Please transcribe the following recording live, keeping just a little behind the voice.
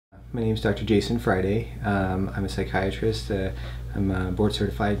My name is Dr. Jason Friday. I'm a psychiatrist. I'm board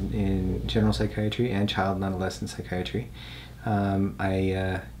certified in general psychiatry and child and adolescent psychiatry.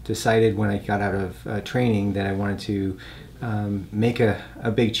 I decided when I got out of training that I wanted to make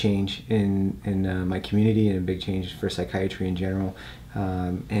a big change in my community and a big change for psychiatry in general.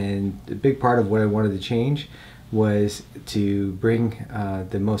 And a big part of what I wanted to change was to bring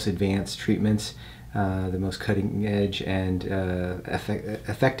the most advanced treatments, the most cutting edge and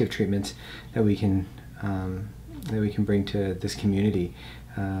effective treatments that we can bring to this community.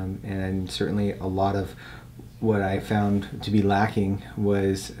 And certainly a lot of what I found to be lacking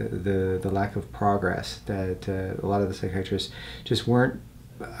was the lack of progress, that a lot of the psychiatrists just weren't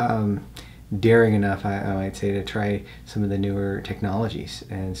daring enough, I might say, to try some of the newer technologies.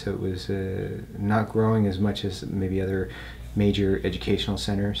 And so it was not growing as much as maybe other major educational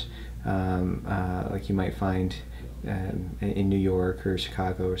centers, like you might find in New York or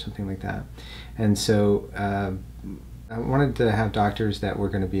Chicago or something like that. And so I wanted to have doctors that were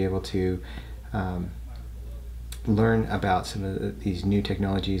going to be able to learn about some of these new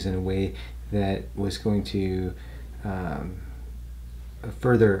technologies in a way that was going to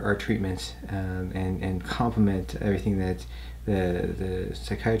further our treatments and complement everything that the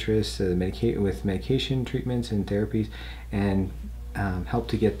psychiatrists medicate with medication treatments and therapies, and help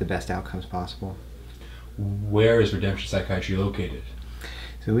to get the best outcomes possible. Where is Redemption Psychiatry located?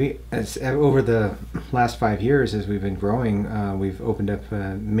 So over the last 5 years, as we've been growing, we've opened up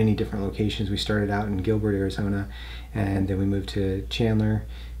many different locations. We started out in Gilbert, Arizona, and then we moved to Chandler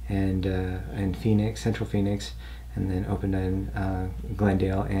and Phoenix, Central Phoenix, and then opened in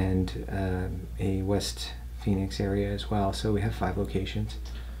Glendale and a West Phoenix area as well. So we have 5 locations.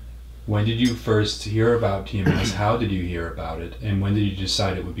 When did you first hear about TMS? How did you hear about it? And when did you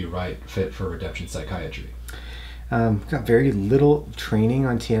decide it would be right fit for Redemption Psychiatry? Got very little training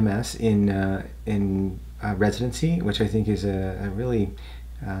on TMS in residency, which I think is a really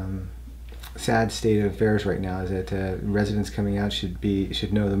sad state of affairs right now. Is that residents coming out should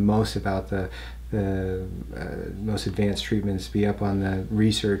know the most about the most advanced treatments, be up on the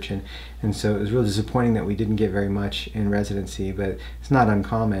research, and so it was really disappointing that we didn't get very much in residency, but it's not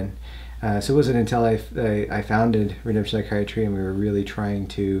uncommon. So it wasn't until I founded Redemption Psychiatry and we were really trying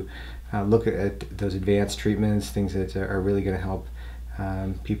to look at those advanced treatments, things that are really going to help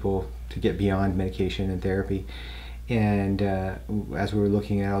people to get beyond medication and therapy. And as we were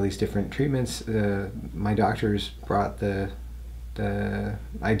looking at all these different treatments, my doctors brought the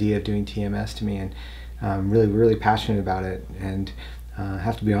idea of doing TMS to me, and I'm really passionate about it. And I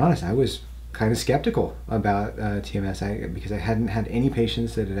have to be honest, I was kind of skeptical about TMS because I hadn't had any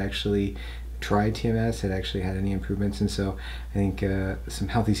patients that had actually tried TMS, had actually had any improvements. And so I think some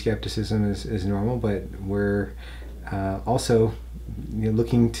healthy skepticism is normal, but we're also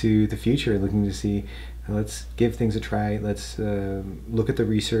looking to the future, looking to see, let's give things a try, let's look at the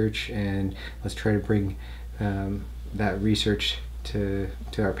research, and let's try to bring that research to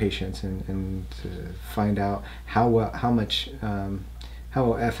our patients and to find out how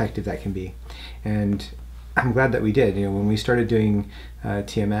effective that can be. And I'm glad that we did. When we started doing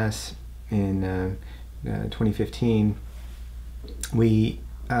TMS in 2015, we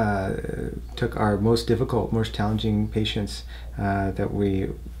took our most difficult, most challenging patients that we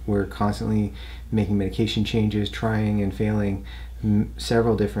were constantly making medication changes, trying and failing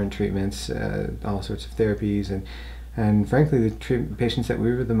several different treatments, all sorts of therapies, and frankly the patients that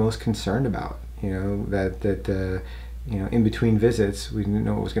we were the most concerned about. That in between visits we didn't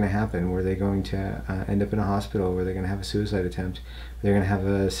know what was going to happen. Were they going to end up in a hospital? Were they going to have a suicide attempt? Were they going to have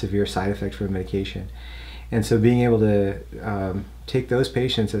a severe side effect from medication? And so being able to take those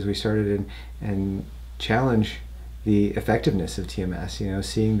patients as we started and challenge the effectiveness of TMS,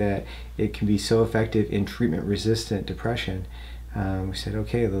 seeing that it can be so effective in treatment-resistant depression, we said,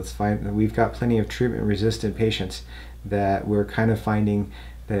 okay, we've got plenty of treatment-resistant patients that we're kind of finding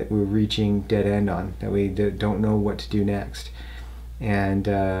that we're reaching dead end on, that we don't know what to do next. And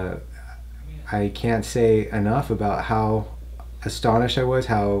I can't say enough about how astonished I was,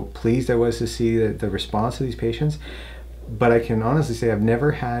 how pleased I was to see the response of these patients. But I can honestly say I've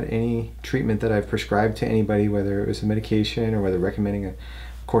never had any treatment that I've prescribed to anybody, whether it was a medication or whether recommending a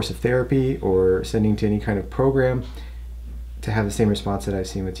course of therapy or sending to any kind of program, to have the same response that I've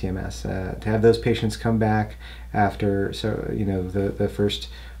seen with TMS. To have those patients come back after the first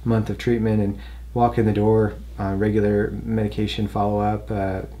month of treatment and walk in the door, regular medication follow-up,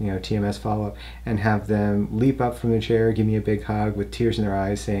 TMS follow-up, and have them leap up from their chair, give me a big hug with tears in their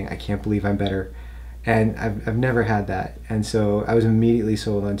eyes saying, I can't believe I'm better. And I've never had that. And so I was immediately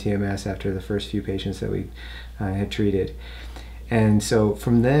sold on TMS after the first few patients that we had treated. And so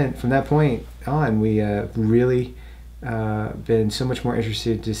from that point on, we really been so much more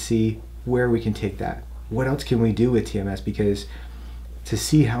interested to see where we can take that. What else can we do with TMS? Because to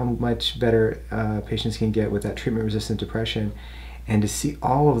see how much better patients can get with that treatment-resistant depression, and to see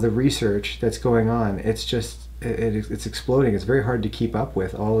all of the research that's going on, it's just it's exploding. It's very hard to keep up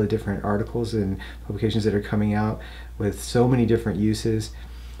with all the different articles and publications that are coming out with so many different uses,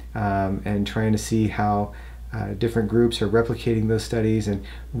 and trying to see how different groups are replicating those studies, and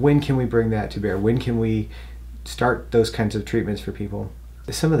when can we bring that to bear? When can we start those kinds of treatments for people?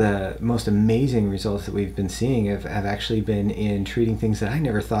 Some of the most amazing results that we've been seeing have actually been in treating things that I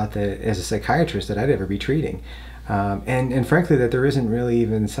never thought that as a psychiatrist that I'd ever be treating, and frankly that there isn't really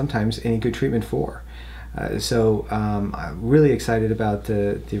even sometimes any good treatment for. So I'm really excited about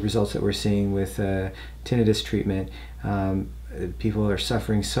the results that we're seeing with tinnitus treatment. People are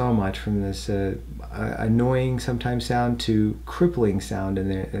suffering so much from this annoying sometimes sound to crippling sound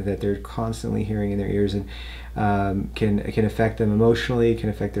that they're constantly hearing in their ears, and can affect them emotionally, can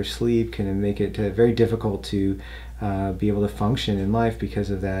affect their sleep, can make it very difficult to be able to function in life because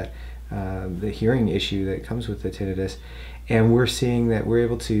of that the hearing issue that comes with the tinnitus. And we're seeing that we're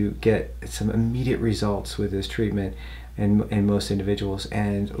able to get some immediate results with this treatment in most individuals,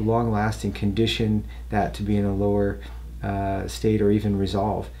 and long-lasting condition that to be in a lower state or even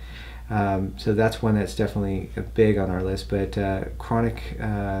resolve. So that's one that's definitely big on our list. But chronic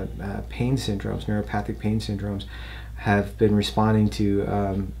pain syndromes, neuropathic pain syndromes, have been responding to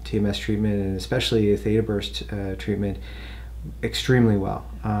TMS treatment, and especially a theta burst treatment, extremely well.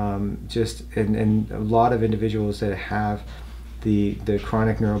 And a lot of individuals that have the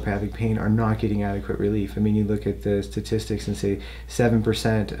chronic neuropathic pain are not getting adequate relief. I mean, you look at the statistics and say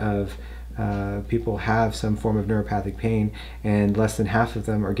 7% of people have some form of neuropathic pain, and less than half of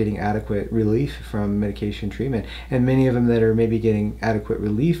them are getting adequate relief from medication treatment. And many of them that are maybe getting adequate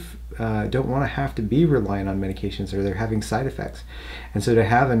relief don't want to have to be relying on medications, or they're having side effects. And so to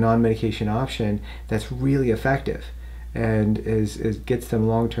have a non-medication option that's really effective and gets them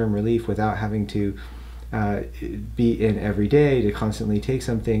long-term relief without having to be in every day, to constantly take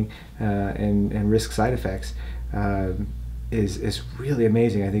something and risk side effects, is really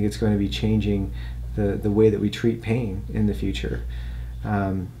amazing. I think it's going to be changing the way that we treat pain in the future.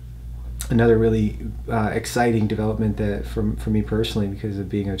 Another really exciting development that for me personally, because of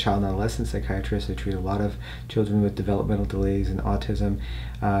being a child and adolescent psychiatrist, I treat a lot of children with developmental delays and autism,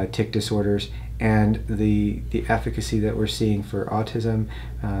 tic disorders, and the efficacy that we're seeing for autism,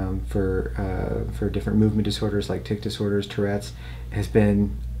 for different movement disorders like tic disorders, Tourette's, has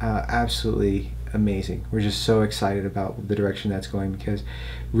been absolutely amazing. We're just so excited about the direction that's going, because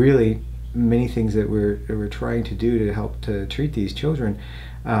really many things that we're trying to do to help to treat these children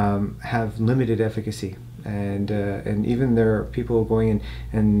have limited efficacy, and even there are people going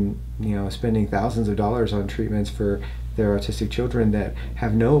and spending thousands of dollars on treatments for their autistic children that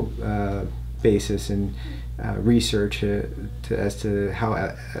have no basis in research as to how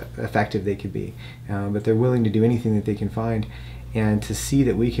effective they could be, but they're willing to do anything that they can find. And to see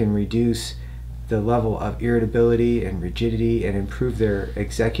that we can reduce the level of irritability and rigidity and improve their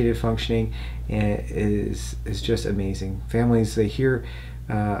executive functioning is just amazing. Families, they hear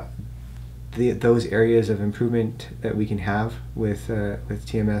those areas of improvement that we can have with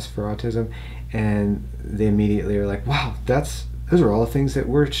TMS for autism, and they immediately are like, wow, those are all the things that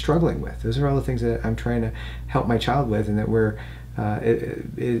we're struggling with. Those are all the things that I'm trying to help my child with, and that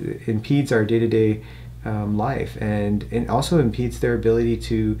it impedes our day-to-day life, and it also impedes their ability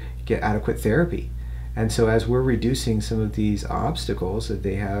to get adequate therapy. And so as we're reducing some of these obstacles that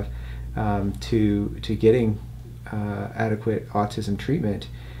they have to getting adequate autism treatment,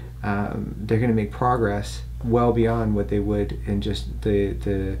 they're going to make progress well beyond what they would in just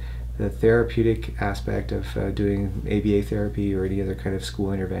the therapeutic aspect of doing ABA therapy or any other kind of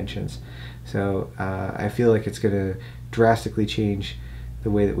school interventions. So I feel like it's going to drastically change the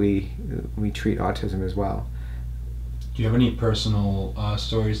way that we treat autism as well. Do you have any personal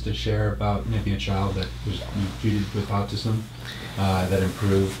stories to share about maybe a child that was treated with autism that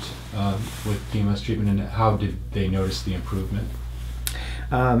improved with TMS treatment, and how did they notice the improvement?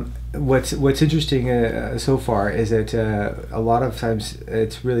 What's interesting so far is that a lot of times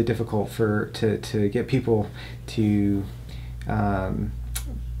it's really difficult to get people to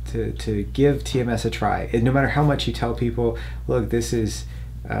give TMS a try. And no matter how much you tell people, look, this is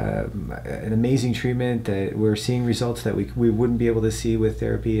an amazing treatment, that we're seeing results that we wouldn't be able to see with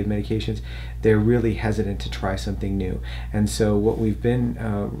therapy and medications, they're really hesitant to try something new. And so what we've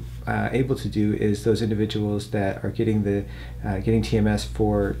been able to do is those individuals that are getting TMS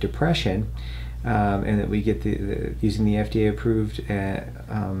for depression, and that we get using the FDA approved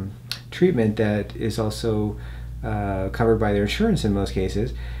treatment that is also covered by their insurance in most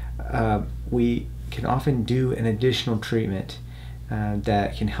cases, we can often do an additional treatment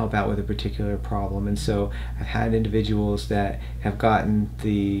that can help out with a particular problem. And so I've had individuals that have gotten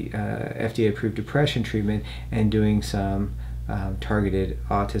the FDA-approved depression treatment and doing some targeted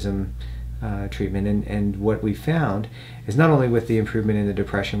autism treatment. And what we found is not only with the improvement in the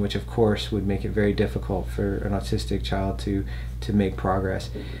depression, which of course would make it very difficult for an autistic child to make progress,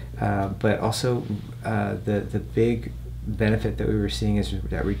 but also the big benefit that we were seeing is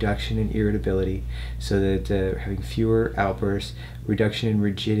that reduction in irritability, so that having fewer outbursts, reduction in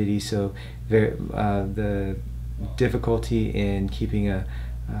rigidity, so the difficulty in keeping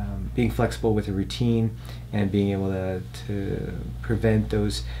being flexible with a routine and being able to prevent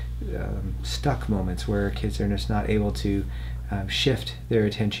those stuck moments where kids are just not able to shift their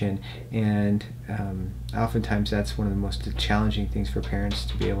attention, and oftentimes that's one of the most challenging things for parents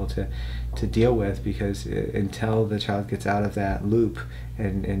to be able to deal with, because until the child gets out of that loop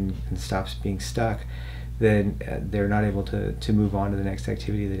and stops being stuck, then they're not able to move on to the next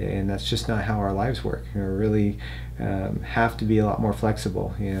activity of the day. And that's just not how our lives work. We really have to be a lot more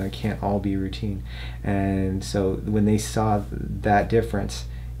flexible. It can't all be routine. And so when they saw that difference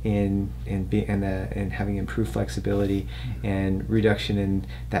in having improved flexibility and reduction in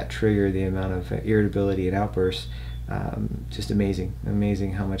that trigger, the amount of irritability and outbursts, just amazing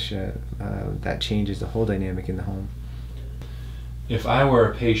how much that changes the whole dynamic in the home. If I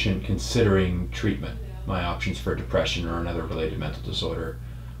were a patient considering treatment, my options for depression or another related mental disorder,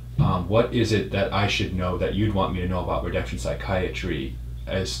 what is it that I should know, that you'd want me to know about redemption psychiatry,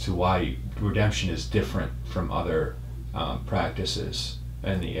 as to why redemption is different from other practices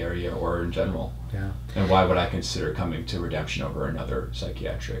in the area or in general? Yeah. And why would I consider coming to redemption over another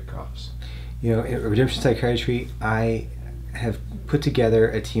psychiatric office? In redemption psychiatry, I have put together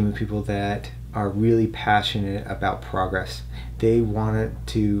a team of people that are really passionate about progress. They want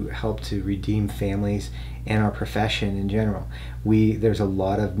to help to redeem families and our profession in general. There's a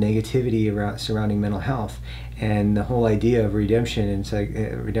lot of negativity surrounding mental health, and the whole idea of redemption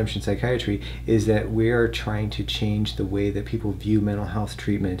and redemption psychiatry is that we are trying to change the way that people view mental health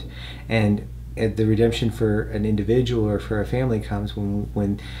treatment. And the redemption for an individual or for a family comes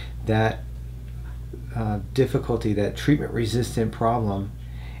when that difficulty, that treatment-resistant problem,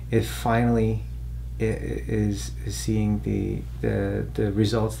 is finally is seeing the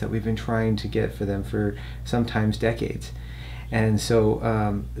results that we've been trying to get for them for sometimes decades. And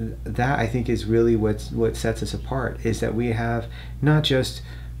so that, I think, is really what sets us apart, is that we have not just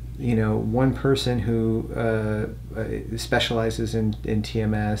one person who specializes in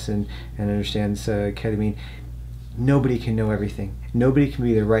TMS and understands ketamine. Nobody can know everything. Nobody can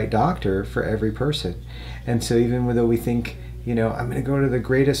be the right doctor for every person. And so even though we think, I'm going to go to the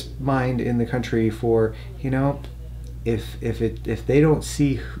greatest mind in the country for, if they don't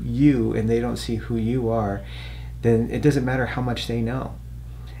see you and they don't see who you are, then it doesn't matter how much they know.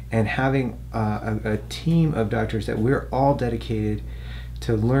 And having a team of doctors that we're all dedicated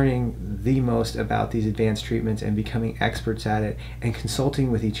to learning the most about these advanced treatments and becoming experts at it, and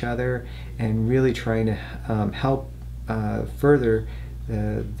consulting with each other and really trying to help further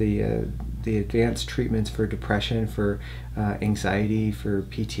the advanced treatments for depression, for anxiety, for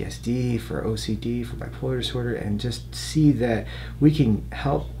PTSD, for OCD, for bipolar disorder, and just see that we can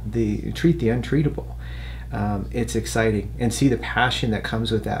help treat the untreatable. It's exciting, and see the passion that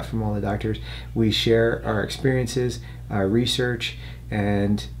comes with that from all the doctors. We share our experiences, our research,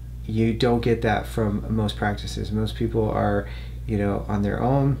 and you don't get that from most practices. Most people are, on their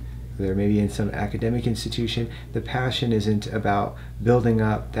own. They're maybe in some academic institution. The passion isn't about building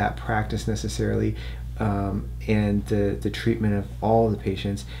up that practice necessarily, and the treatment of all the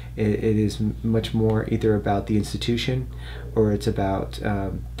patients. It is much more either about the institution or it's about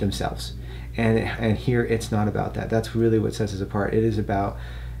themselves. And here it's not about that. That's really what sets us apart. It is about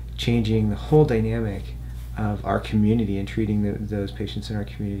changing the whole dynamic of our community and treating those patients in our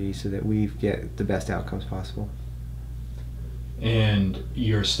community so that we get the best outcomes possible. And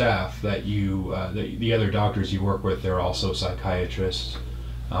your staff, the other doctors you work with, they're also psychiatrists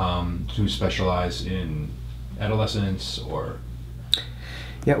who specialize in adolescents, or?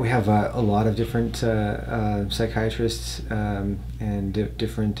 Yeah, we have a lot of different psychiatrists and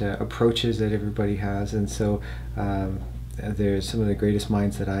different approaches that everybody has, and so there's some of the greatest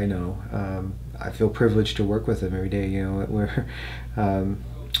minds that I know. I feel privileged to work with them every day. We're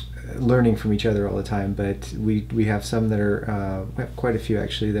learning from each other all the time, but we have some that are, we have quite a few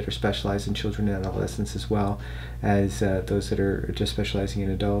actually, that are specialized in children and adolescents, as well as those that are just specializing in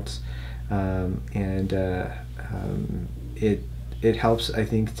adults. It helps, I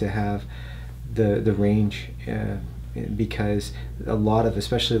think, to have the range, because a lot of,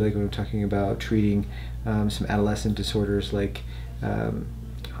 especially like when I'm talking about treating some adolescent disorders like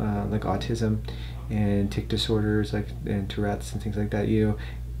autism and tic disorders and Tourette's and things like that.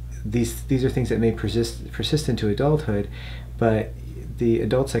 These are things that may persist into adulthood, but the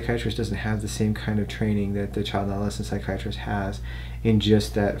adult psychiatrist doesn't have the same kind of training that the child and adolescent psychiatrist has in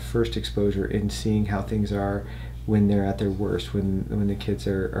just that first exposure, in seeing how things are when they're at their worst, when the kids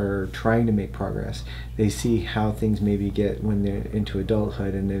are trying to make progress. They see how things maybe get when they're into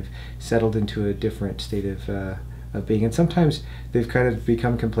adulthood and they've settled into a different state of being. And sometimes they've kind of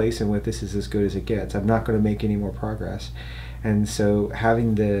become complacent with, this is as good as it gets, I'm not going to make any more progress. And so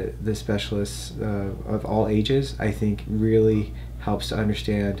having the specialists of all ages, I think, really helps to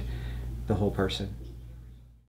understand the whole person.